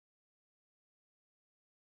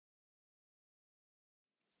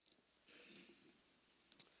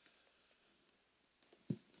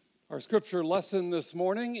Our scripture lesson this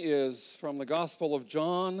morning is from the Gospel of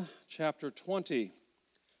John, chapter 20,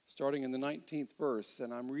 starting in the 19th verse.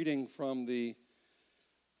 And I'm reading from the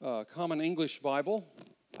Common English Bible.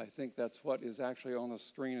 I think that's what is actually on the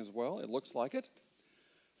screen as well. It looks like it.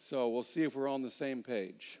 So we'll see if we're on the same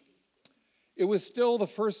page. It was still the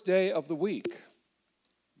first day of the week.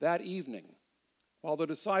 That evening, while the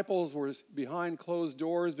disciples were behind closed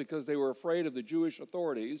doors because they were afraid of the Jewish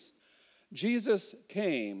authorities, Jesus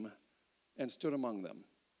came and stood among them.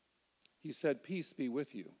 He said, "Peace be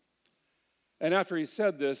with you." And after he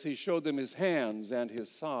said this, he showed them his hands and his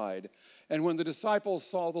side. And when the disciples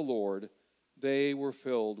saw the Lord, they were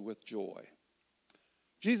filled with joy.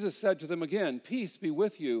 Jesus said to them again, "Peace be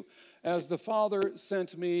with you. As the Father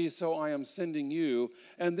sent me, so I am sending you."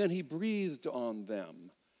 And then he breathed on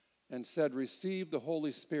them and said, "Receive the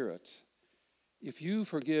Holy Spirit. If you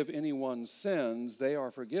forgive anyone's sins, they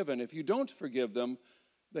are forgiven. If you don't forgive them,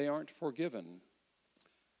 they aren't forgiven."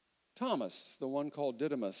 Thomas, the one called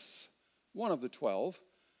Didymus, one of the 12,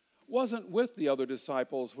 wasn't with the other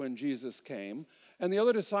disciples when Jesus came, and the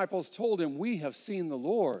other disciples told him, "We have seen the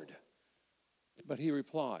Lord." But he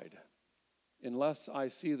replied, "Unless I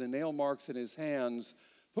see the nail marks in his hands,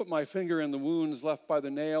 put my finger in the wounds left by the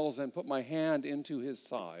nails, and put my hand into his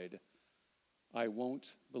side, I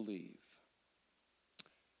won't believe."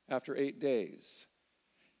 After 8 days,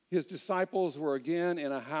 his disciples were again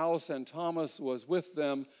in a house, and Thomas was with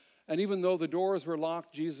them. And even though the doors were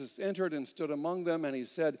locked, Jesus entered and stood among them, and he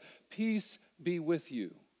said, "Peace be with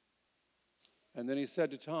you." And then he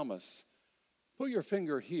said to Thomas, "Put your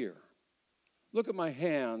finger here. Look at my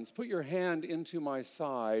hands. Put your hand into my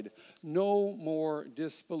side. No more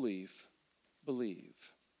disbelief.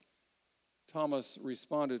 Believe." Thomas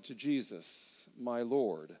responded to Jesus, "My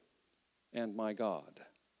Lord and my God."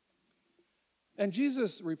 And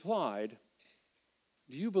Jesus replied,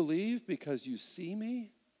 "Do you believe because you see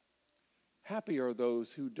me? Happy are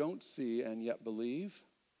those who don't see and yet believe."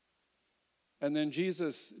 And then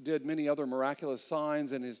Jesus did many other miraculous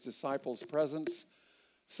signs in his disciples' presence,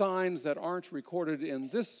 signs that aren't recorded in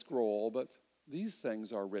this scroll, but these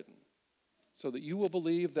things are written, so that you will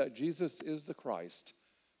believe that Jesus is the Christ,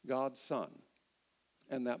 God's Son,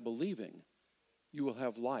 and that believing you will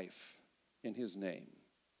have life in his name.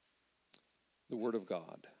 The Word of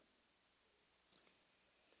God.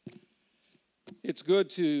 It's good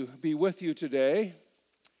to be with you today.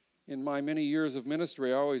 In my many years of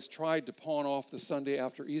ministry, I always tried to pawn off the Sunday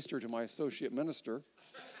after Easter to my associate minister.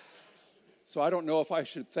 So I don't know if I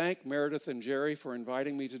should thank Meredith and Jerry for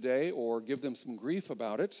inviting me today or give them some grief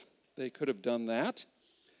about it. They could have done that.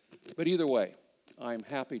 But either way, I'm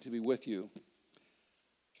happy to be with you.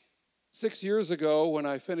 6 years ago, when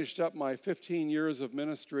I finished up my 15 years of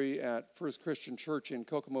ministry at First Christian Church in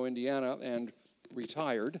Kokomo, Indiana, and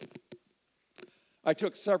retired, I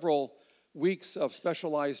took several weeks of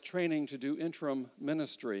specialized training to do interim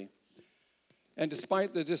ministry. And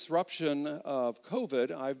despite the disruption of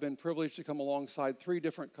COVID, I've been privileged to come alongside 3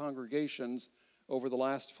 different congregations over the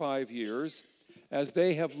last 5 years as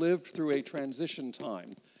they have lived through a transition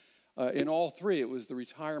time. In all 3, it was the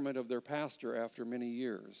retirement of their pastor after many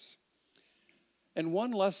years. And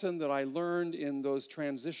one lesson that I learned in those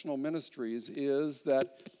transitional ministries is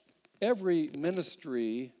that every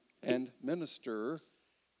ministry and minister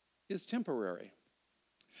is temporary.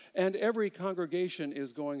 And every congregation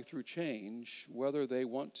is going through change, whether they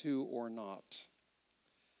want to or not.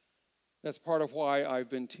 That's part of why I've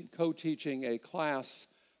been co-teaching a class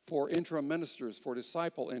for interim ministers, for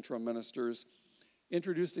disciple interim ministers,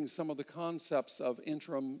 introducing some of the concepts of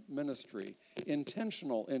interim ministry,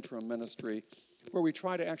 intentional interim ministry, where we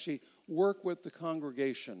try to actually work with the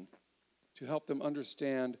congregation to help them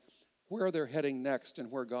understand where they're heading next and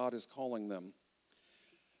where God is calling them.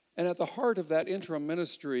 And at the heart of that interim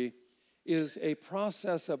ministry is a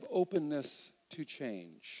process of openness to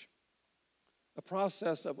change, a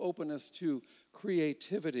process of openness to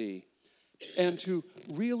creativity, and to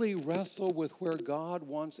really wrestle with where God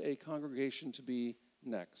wants a congregation to be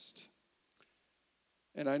next.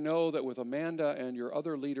 And I know that with Amanda and your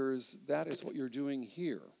other leaders, that is what you're doing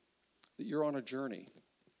here, that you're on a journey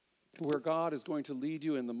to where God is going to lead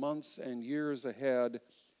you in the months and years ahead.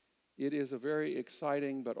 It is a very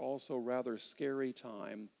exciting but also rather scary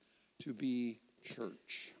time to be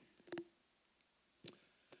church.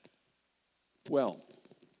 Well,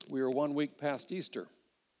 we are 1 week past Easter,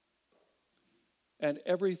 and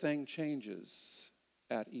everything changes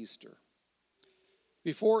at Easter.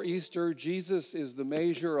 Before Easter, Jesus is the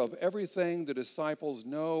measure of everything the disciples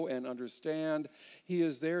know and understand. He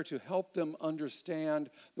is there to help them understand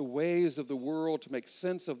the ways of the world, to make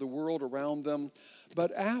sense of the world around them.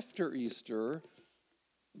 But after Easter,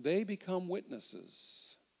 they become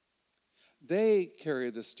witnesses. They carry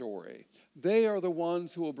the story. They are the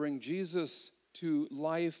ones who will bring Jesus to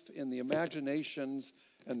life in the imaginations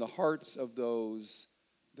and the hearts of those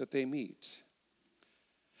that they meet.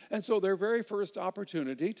 And so their very first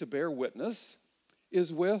opportunity to bear witness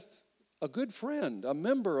is with a good friend, a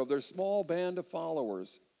member of their small band of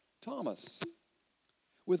followers, Thomas.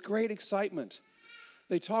 With great excitement,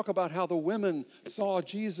 they talk about how the women saw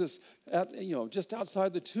Jesus just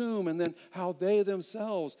outside the tomb, and then how they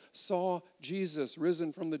themselves saw Jesus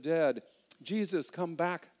risen from the dead, Jesus come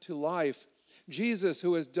back to life, Jesus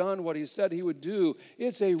who has done what he said he would do.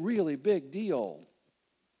 It's a really big deal.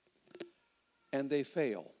 And they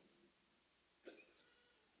fail.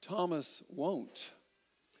 Thomas won't.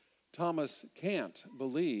 Thomas can't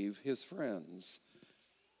believe his friends.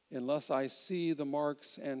 Unless I see the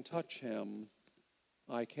marks and touch him,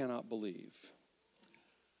 I cannot believe.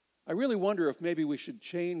 I really wonder if maybe we should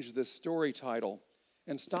change this story title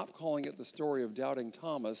and stop calling it the story of doubting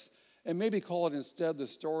Thomas, and maybe call it instead the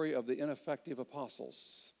story of the ineffective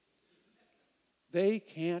apostles. They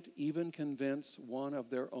can't even convince one of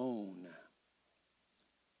their own.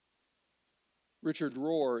 Richard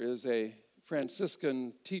Rohr is a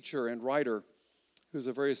Franciscan teacher and writer who's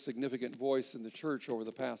a very significant voice in the church over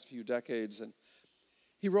the past few decades. And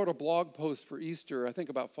he wrote a blog post for Easter, I think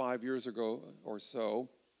about 5 years ago or so,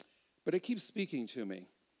 but it keeps speaking to me.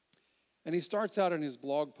 And he starts out in his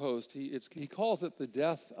blog post, he calls it the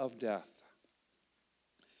death of death.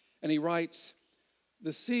 And he writes,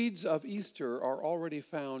 "The seeds of Easter are already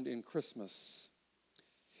found in Christmas.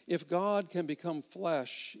 If God can become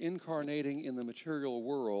flesh, incarnating in the material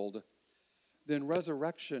world, then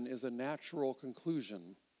resurrection is a natural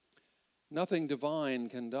conclusion. Nothing divine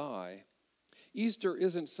can die. Easter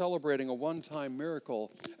isn't celebrating a one-time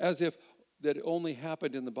miracle as if that only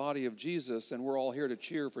happened in the body of Jesus and we're all here to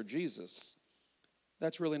cheer for Jesus.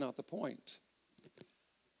 That's really not the point.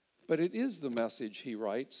 But it is the message," he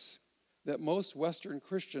writes, "that most Western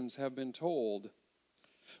Christians have been told.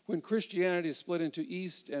 When Christianity split into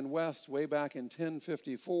East and West way back in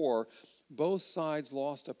 1054, both sides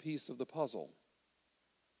lost a piece of the puzzle."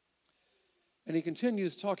 And he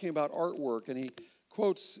continues talking about artwork, and he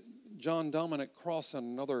quotes John Dominic Crossan,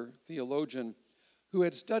 another theologian, who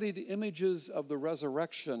had studied images of the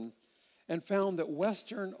resurrection and found that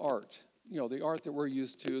Western art, the art that we're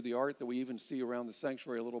used to, the art that we even see around the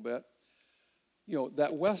sanctuary a little bit,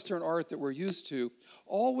 that Western art that we're used to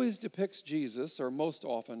always depicts Jesus, or most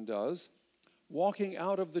often does, walking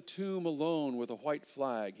out of the tomb alone with a white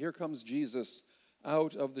flag. Here comes Jesus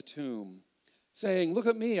out of the tomb, saying, "Look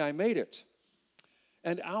at me, I made it."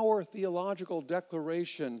 And our theological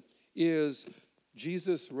declaration is,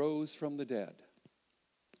 Jesus rose from the dead.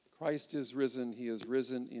 Christ is risen, he is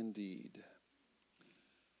risen indeed.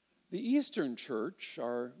 The Eastern Church,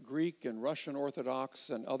 our Greek and Russian Orthodox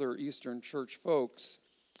and other Eastern Church folks,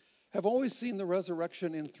 have always seen the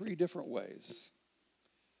resurrection in three different ways: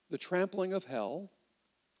 the trampling of hell,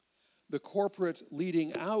 the corporate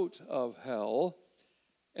leading out of hell,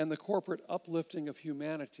 and the corporate uplifting of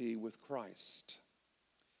humanity with Christ.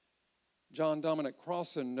 John Dominic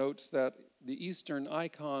Crossan notes that the Eastern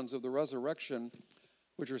icons of the resurrection,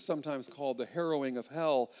 which are sometimes called the harrowing of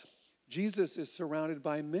hell, Jesus is surrounded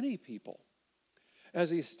by many people as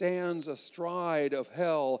he stands astride of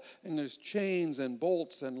hell, and there's chains and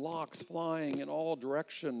bolts and locks flying in all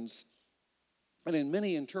directions. And in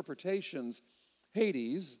many interpretations,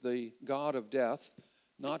 Hades, the god of death,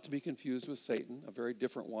 not to be confused with Satan, a very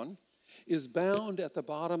different one, is bound at the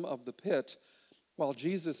bottom of the pit while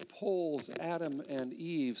Jesus pulls Adam and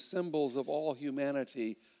Eve, symbols of all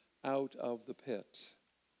humanity, out of the pit.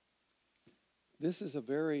 This is a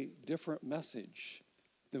very different message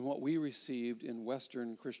than what we received in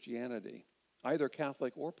Western Christianity, either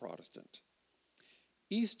Catholic or Protestant.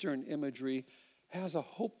 Eastern imagery has a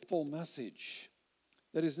hopeful message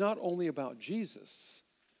that is not only about Jesus,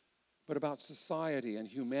 but about society and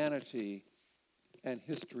humanity and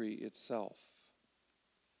history itself.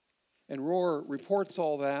 And Rohr reports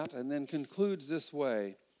all that and then concludes this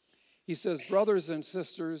way. He says, "Brothers and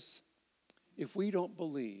sisters, if we don't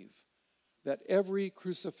believe that every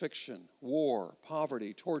crucifixion, war,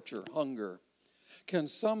 poverty, torture, hunger can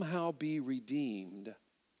somehow be redeemed,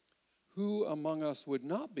 who among us would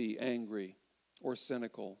not be angry or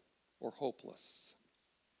cynical or hopeless?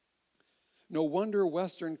 No wonder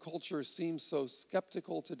Western culture seems so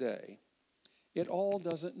skeptical today. it all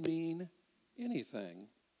doesn't mean anything.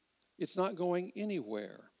 It's not going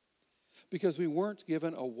anywhere because we weren't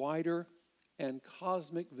given a wider and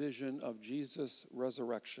cosmic vision of Jesus'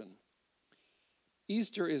 resurrection.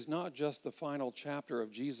 Easter is not just the final chapter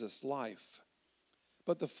of Jesus' life,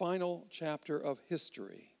 but the final chapter of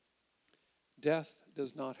history. Death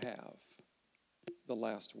does not have the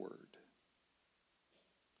last word.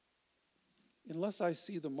 Unless I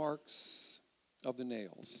see the marks of the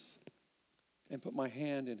nails and put my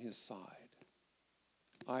hand in his side,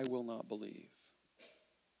 I will not believe.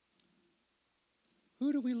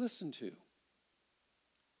 Who do we listen to?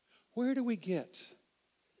 Where do we get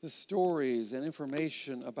the stories and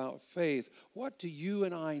information about faith? What do you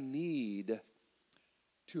and I need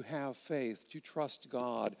to have faith, to trust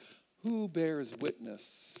God? Who bears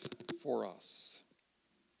witness for us?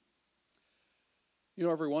 You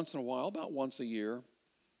know, every once in a while, about once a year,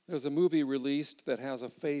 there's a movie released that has a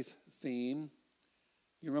faith theme.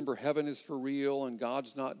 You remember Heaven is for Real and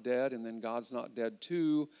God's Not Dead, and then God's Not Dead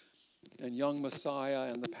 2, and Young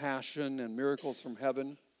Messiah and the Passion and Miracles from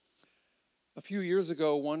Heaven. A few years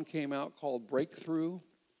ago, one came out called Breakthrough.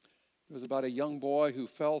 It was about a young boy who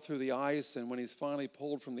fell through the ice, and when he's finally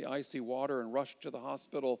pulled from the icy water and rushed to the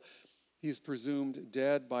hospital, he's presumed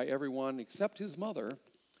dead by everyone except his mother,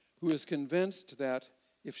 who is convinced that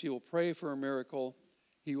if she will pray for a miracle,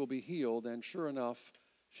 he will be healed. And sure enough,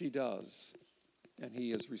 she does, and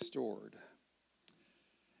he is restored.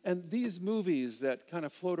 And these movies that kind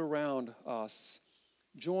of float around us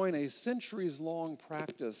join a centuries-long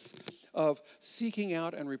practice of seeking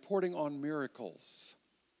out and reporting on miracles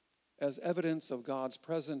as evidence of God's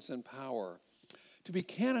presence and power. To be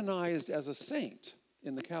canonized as a saint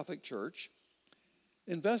in the Catholic Church,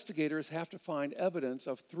 investigators have to find evidence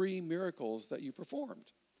of 3 miracles that you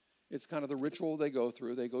performed. It's kind of the ritual they go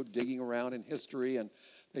through. They go digging around in history and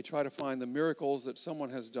they try to find the miracles that someone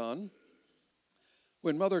has done.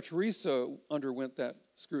 When Mother Teresa underwent that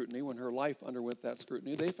scrutiny, when her life underwent that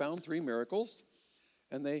scrutiny, they found 3 miracles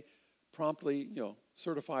and they promptly,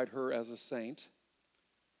 certified her as a saint.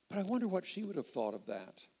 But I wonder what she would have thought of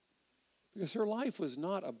that. Because her life was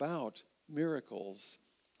not about miracles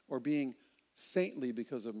or being saintly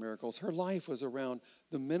because of miracles. Her life was around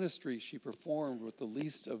the ministry she performed with the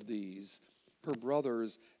least of these, her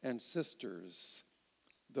brothers and sisters,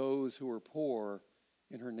 those who were poor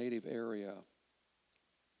in her native area.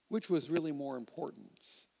 Which was really more important?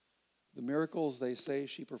 The miracles they say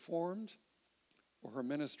she performed or her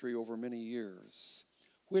ministry over many years?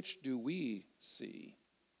 Which do we see?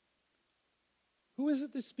 Who is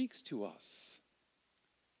it that speaks to us?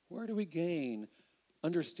 Where do we gain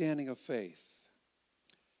understanding of faith?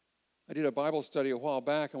 I did a Bible study a while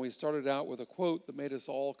back, and we started out with a quote that made us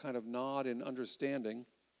all kind of nod in understanding.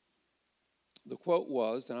 The quote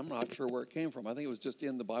was, and I'm not sure where it came from, I think it was just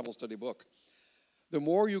in the Bible study book, "The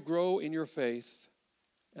more you grow in your faith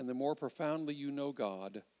and the more profoundly you know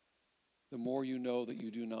God, the more you know that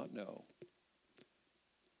you do not know."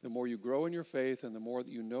 The more you grow in your faith and the more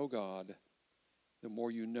that you know God, the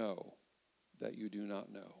more you know that you do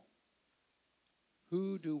not know.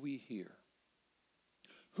 Who do we hear?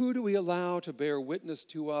 Who do we allow to bear witness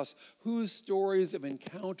to us? Whose stories of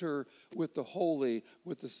encounter with the holy,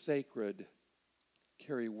 with the sacred,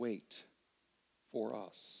 carry weight for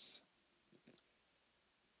us?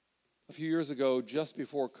 A few years ago, just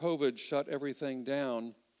before COVID shut everything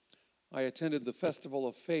down, I attended the Festival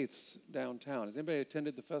of Faiths downtown. Has anybody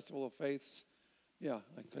attended the Festival of Faiths? Yeah,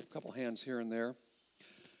 a couple hands here and there.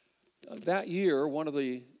 That year, one of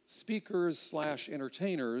the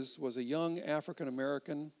speakers/entertainers was a young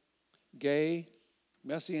African-American, gay,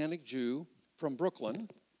 Messianic Jew from Brooklyn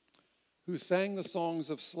who sang the songs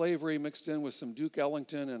of slavery mixed in with some Duke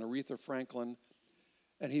Ellington and Aretha Franklin,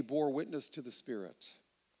 and he bore witness to the Spirit.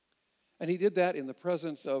 And he did that in the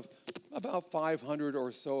presence of about 500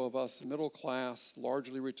 or so of us middle-class,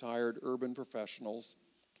 largely retired urban professionals,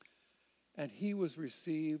 and he was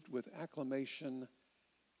received with acclamation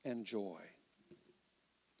and joy.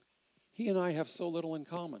 He and I have so little in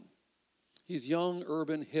common. He's young,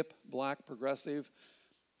 urban, hip, black, progressive.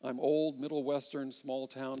 I'm old, Middle Western, small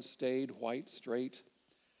town, staid, white, straight.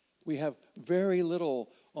 We have very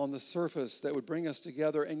little on the surface that would bring us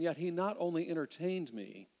together, and yet he not only entertained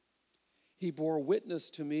me, he bore witness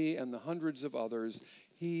to me and the hundreds of others.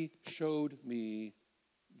 He showed me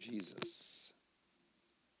Jesus.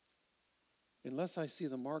 Unless I see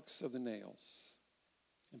the marks of the nails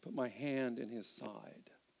and put my hand in his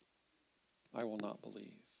side, I will not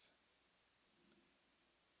believe.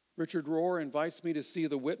 Richard Rohr invites me to see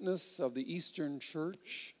the witness of the Eastern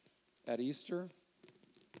Church at Easter.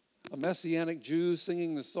 a Messianic Jew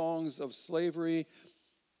singing the songs of slavery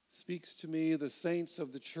speaks to me, the saints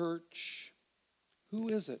of the church. Who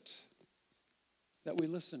is it that we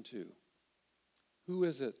listen to? Who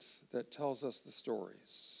is it that tells us the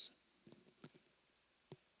stories?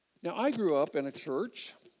 Now, I grew up in a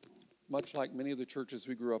church, much like many of the churches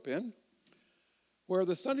we grew up in, where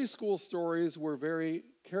the Sunday school stories were very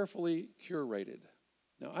carefully curated.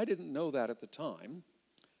 Now, I didn't know that at the time,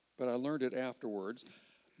 but I learned it afterwards.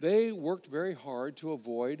 They worked very hard to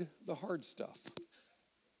avoid the hard stuff.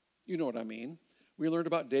 You know what I mean. We learned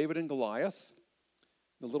about David and Goliath,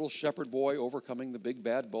 the little shepherd boy overcoming the big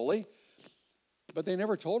bad bully. But they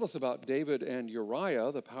never told us about David and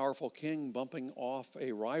Uriah, the powerful king bumping off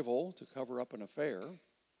a rival to cover up an affair.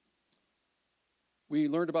 We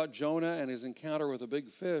learned about Jonah and his encounter with a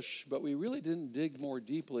big fish, but we really didn't dig more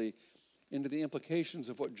deeply into the implications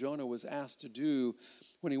of what Jonah was asked to do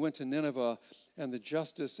when he went to Nineveh and the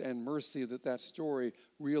justice and mercy that that story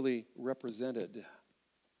really represented.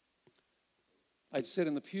 I'd sit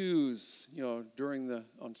in the pews,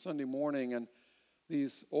 on Sunday morning, and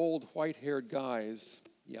these old white-haired guys,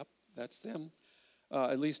 yep, that's them,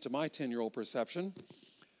 at least to my 10-year-old perception,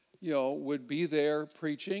 would be there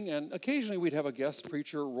preaching, and occasionally we'd have a guest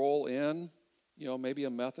preacher roll in, maybe a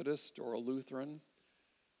Methodist or a Lutheran.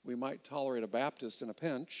 We might tolerate a Baptist in a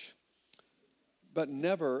pinch, but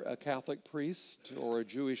never a Catholic priest or a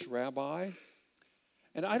Jewish rabbi.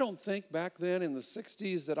 And I don't think back then in the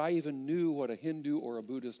 60s that I even knew what a Hindu or a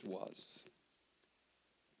Buddhist was.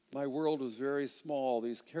 My world was very small,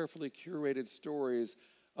 these carefully curated stories,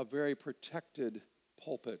 a very protected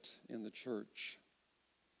pulpit in the church.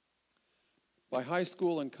 By high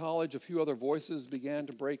school and college, a few other voices began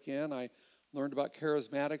to break in. I learned about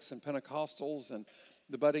charismatics and Pentecostals and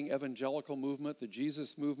the budding evangelical movement, the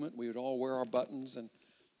Jesus movement. We would all wear our buttons and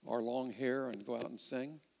our long hair and go out and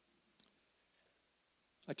sing.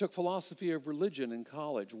 I took philosophy of religion in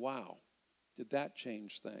college. Wow, did that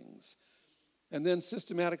change things? And then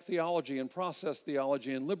systematic theology and process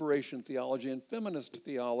theology and liberation theology and feminist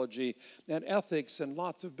theology and ethics and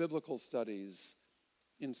lots of biblical studies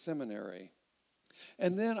in seminary.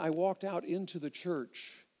 And then I walked out into the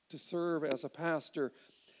church to serve as a pastor,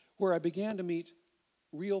 where I began to meet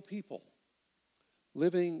real people,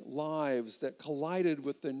 living lives that collided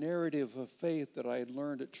with the narrative of faith that I had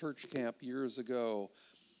learned at church camp years ago.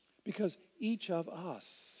 Because each of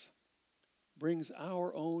us brings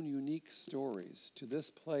our own unique stories to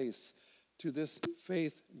this place, to this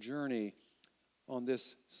faith journey on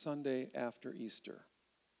this Sunday after Easter.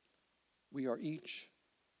 We are each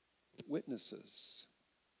witnesses.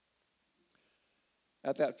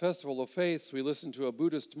 At that festival of faiths, we listened to a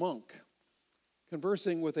Buddhist monk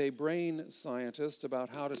conversing with a brain scientist about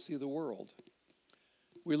how to see the world.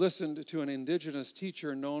 We listened to an indigenous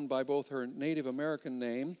teacher known by both her Native American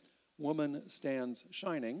name, Woman Stands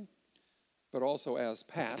Shining, but also as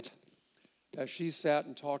Pat, as she sat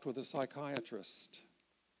and talked with a psychiatrist.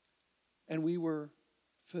 And we were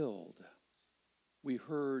filled. We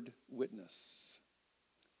heard witness.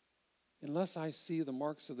 Unless I see the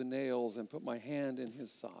marks of the nails and put my hand in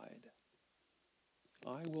his side,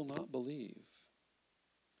 I will not believe.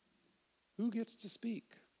 Who gets to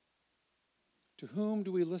speak? To whom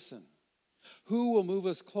do we listen? Who will move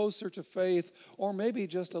us closer to faith, or maybe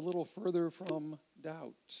just a little further from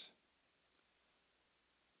doubt?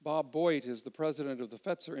 Bob Boyd is the president of the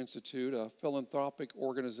Fetzer Institute, a philanthropic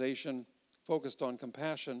organization focused on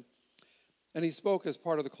compassion. And he spoke as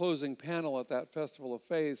part of the closing panel at that Festival of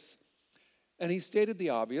Faiths. And he stated the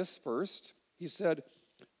obvious first. He said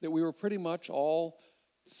that we were pretty much all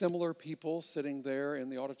similar people sitting there in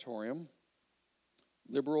the auditorium.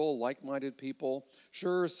 Liberal, like-minded people.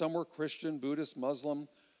 Sure, some were Christian, Buddhist, Muslim,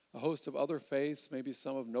 a host of other faiths, maybe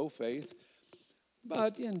some of no faith.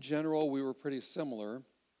 But in general, we were pretty similar,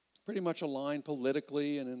 pretty much aligned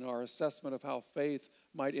politically and in our assessment of how faith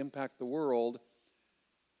might impact the world.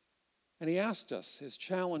 And he asked us, his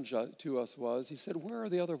challenge to us was, he said, where are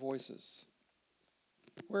the other voices?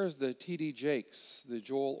 Where's the T.D. Jakes, the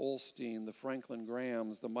Joel Osteen, the Franklin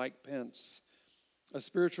Grahams, the Mike Pence, a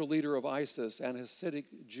spiritual leader of ISIS, an Hasidic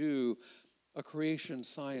Jew, a creation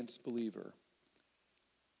science believer?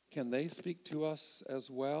 Can they speak to us as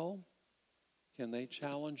well? Can they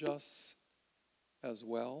challenge us as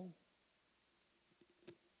well?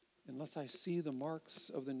 Unless I see the marks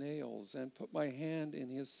of the nails and put my hand in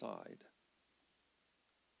his side,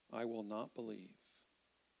 I will not believe.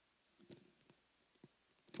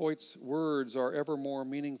 Foyt's words are ever more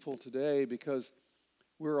meaningful today because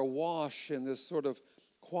we're awash in this sort of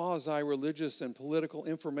quasi-religious and political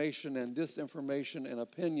information and disinformation and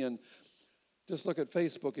opinion Just look at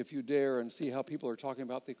Facebook if you dare and see how people are talking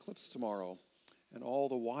about the eclipse tomorrow and all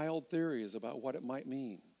the wild theories about what it might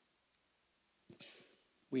mean.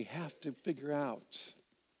 We have to figure out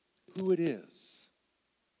who it is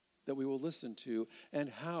that we will listen to and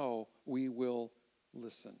how we will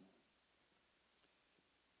listen.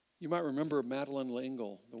 You might remember Madeleine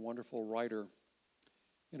L'Engle, the wonderful writer.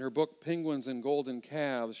 In her book, Penguins and Golden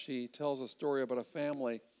Calves, she tells a story about a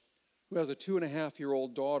family who has a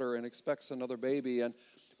 2.5-year-old daughter and expects another baby. And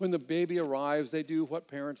when the baby arrives, they do what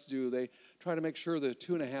parents do. They try to make sure the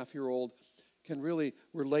 2.5-year-old can really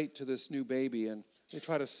relate to this new baby. And they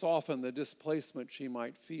try to soften the displacement she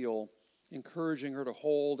might feel, encouraging her to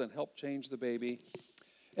hold and help change the baby.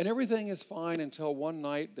 And everything is fine until one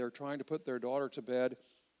night they're trying to put their daughter to bed.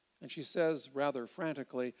 And she says rather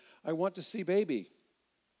frantically, "I want to see baby."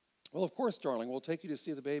 "Well, of course, darling, we'll take you to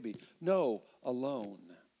see the baby." "No,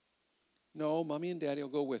 alone." "No, Mommy and Daddy will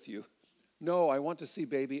go with you." "No, I want to see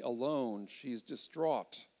baby alone." She's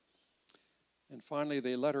distraught. And finally,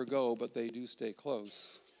 they let her go, but they do stay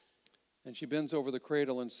close. And she bends over the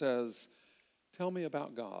cradle and says, "Tell me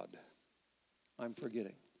about God. I'm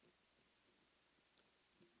forgetting.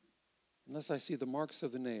 Unless I see the marks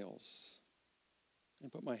of the nails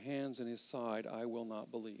and put my hands in his side, I will not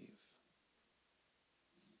believe."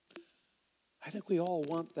 I think we all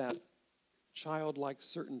want that childlike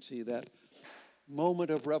certainty, that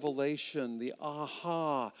moment of revelation, the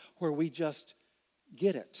aha, where we just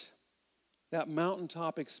get it. That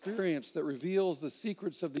mountaintop experience that reveals the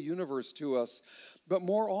secrets of the universe to us. But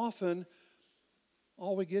more often,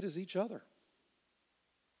 all we get is each other.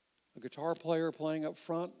 A guitar player playing up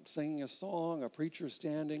front, singing a song, a preacher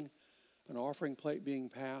standing, an offering plate being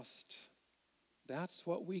passed. That's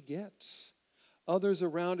what we get. Others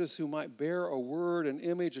around us who might bear a word, an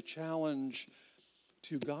image, a challenge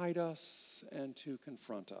to guide us and to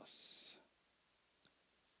confront us.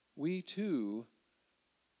 We too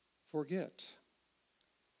forget.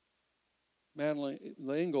 Madeleine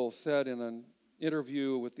L'Engle said in an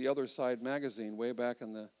interview with the Other Side magazine way back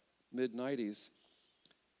in the mid-90s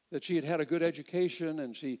that she had had a good education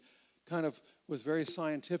and she kind of was very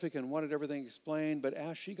scientific and wanted everything explained, but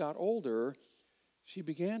as she got older, she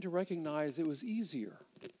began to recognize it was easier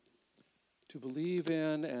to believe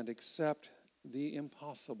in and accept the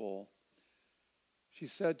impossible. She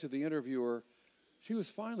said to the interviewer, she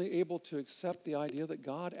was finally able to accept the idea that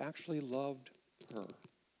God actually loved her.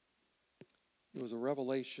 It was a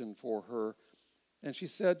revelation for her. And she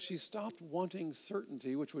said she stopped wanting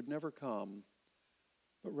certainty, which would never come,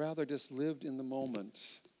 but rather just lived in the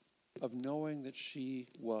moment of knowing that she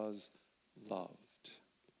was loved.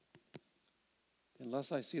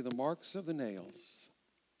 Unless I see the marks of the nails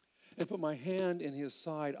and put my hand in his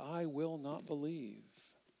side, I will not believe.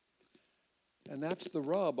 And that's the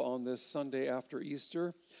rub on this Sunday after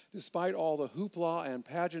Easter. Despite all the hoopla and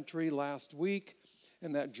pageantry last week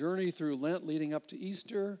and that journey through Lent leading up to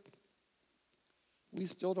Easter, we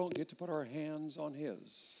still don't get to put our hands on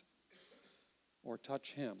his or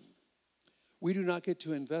touch him. We do not get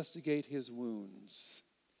to investigate his wounds.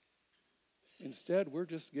 Instead, we're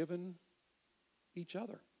just given each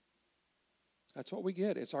other. That's what we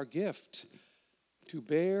get. It's our gift to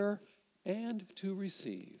bear and to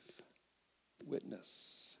receive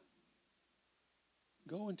witness.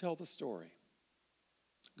 Go and tell the story.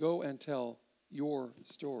 Go and tell your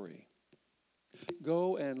story.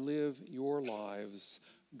 Go and live your lives.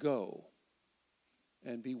 Go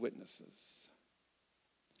and be witnesses.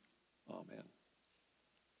 Amen.